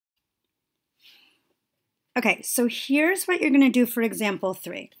Okay, so here's what you're going to do for example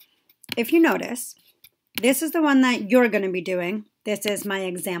 3. If you notice, this is the one that you're going to be doing. This is my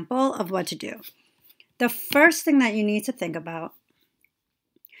example of what to do. The first thing that you need to think about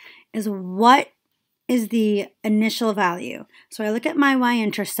is what is the initial value. So I look at my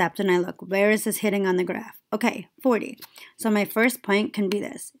y-intercept and I look, where is this hitting on the graph? Okay, 40. So my first point can be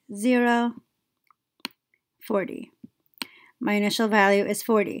this, 0, 40. My initial value is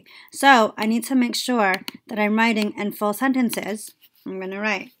 40. So I need to make sure that I'm writing in full sentences. I'm going to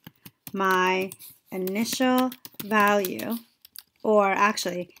write my initial value, or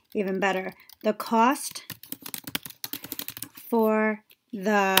actually, even better, the cost for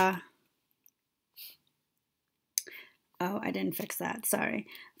the, oh, I didn't fix that, sorry,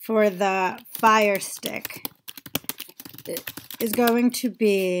 for the Fire Stick is going to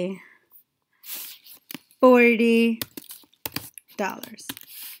be $40.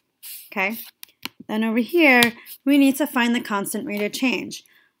 Okay, then over here, we need to find the constant rate of change.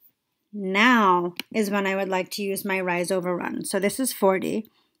 Now is when I would like to use my rise over run. So this is 40.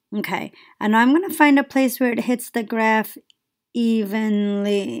 Okay, and I'm going to find a place where it hits the graph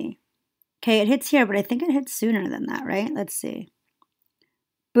evenly. Okay, it hits here, but I think it hits sooner than that, right? Let's see.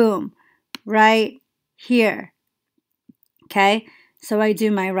 Boom, right here. Okay, so I do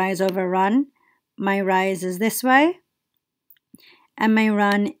my rise over run. My rise is this way, and my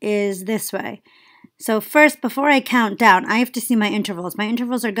run is this way. So first, before I count down, I have to see my intervals. My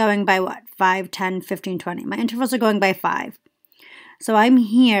intervals are going by what? 5, 10, 15, 20. My intervals are going by 5. So I'm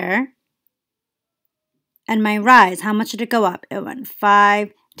here, and my rise, how much did it go up? It went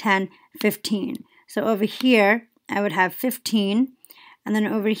 5, 10, 15. So over here, I would have 15. And then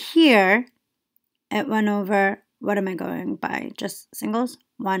over here, it went over, what am I going by? Just singles?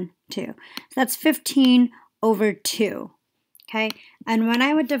 1, 2. So that's 15 over 2. Okay, and when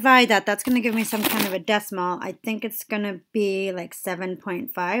I would divide that, that's going to give me some kind of a decimal. I think it's going to be like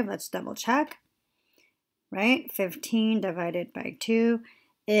 7.5. Let's double check. Right, 15 divided by 2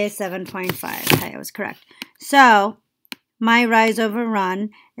 is 7.5. Okay, I was correct. So my rise over run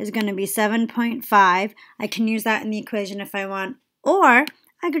is going to be 7.5. I can use that in the equation if I want, or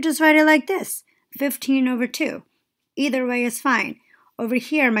I could just write it like this, 15 over 2. Either way is fine. Over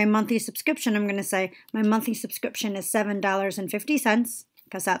here, my monthly subscription, I'm going to say my monthly subscription is $7.50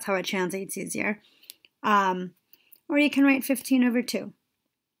 because that's how it translates easier. Or you can write 15 over 2.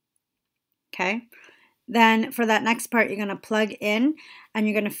 Okay. Then for that next part, you're going to plug in and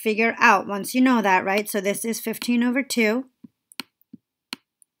you're going to figure out once you know that, right? So this is 15 over 2.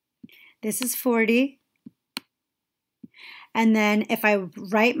 This is 40. And then if I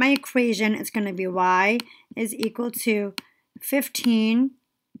write my equation, it's going to be y is equal to 15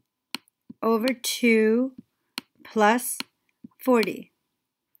 over 2 plus 40,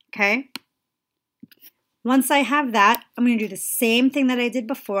 okay? Once I have that, I'm going to do the same thing that I did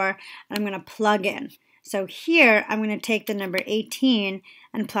before, and I'm going to plug in. So here, I'm going to take the number 18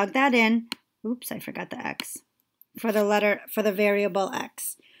 and plug that in. Oops, I forgot the x for the variable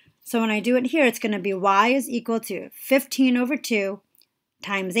x. So when I do it here, it's going to be y is equal to 15 over 2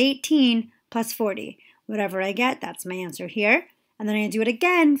 times 18 plus 40. Whatever I get, that's my answer here. And then I do it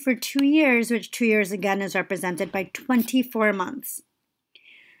again for 2 years, which 2 years again is represented by 24 months.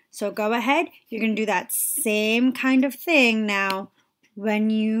 So go ahead, you're going to do that same kind of thing now when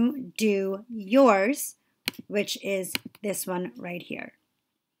you do yours, which is this one right here.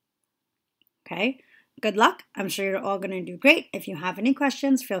 Okay? Good luck. I'm sure you're all going to do great. If you have any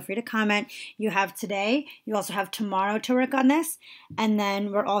questions, feel free to comment. You have today. You also have tomorrow to work on this. And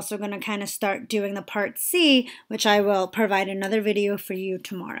then we're also going to kind of start doing the part C, which I will provide another video for you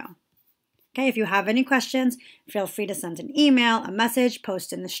tomorrow. Okay, if you have any questions, feel free to send an email, a message,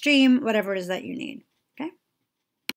 post in the stream, whatever it is that you need.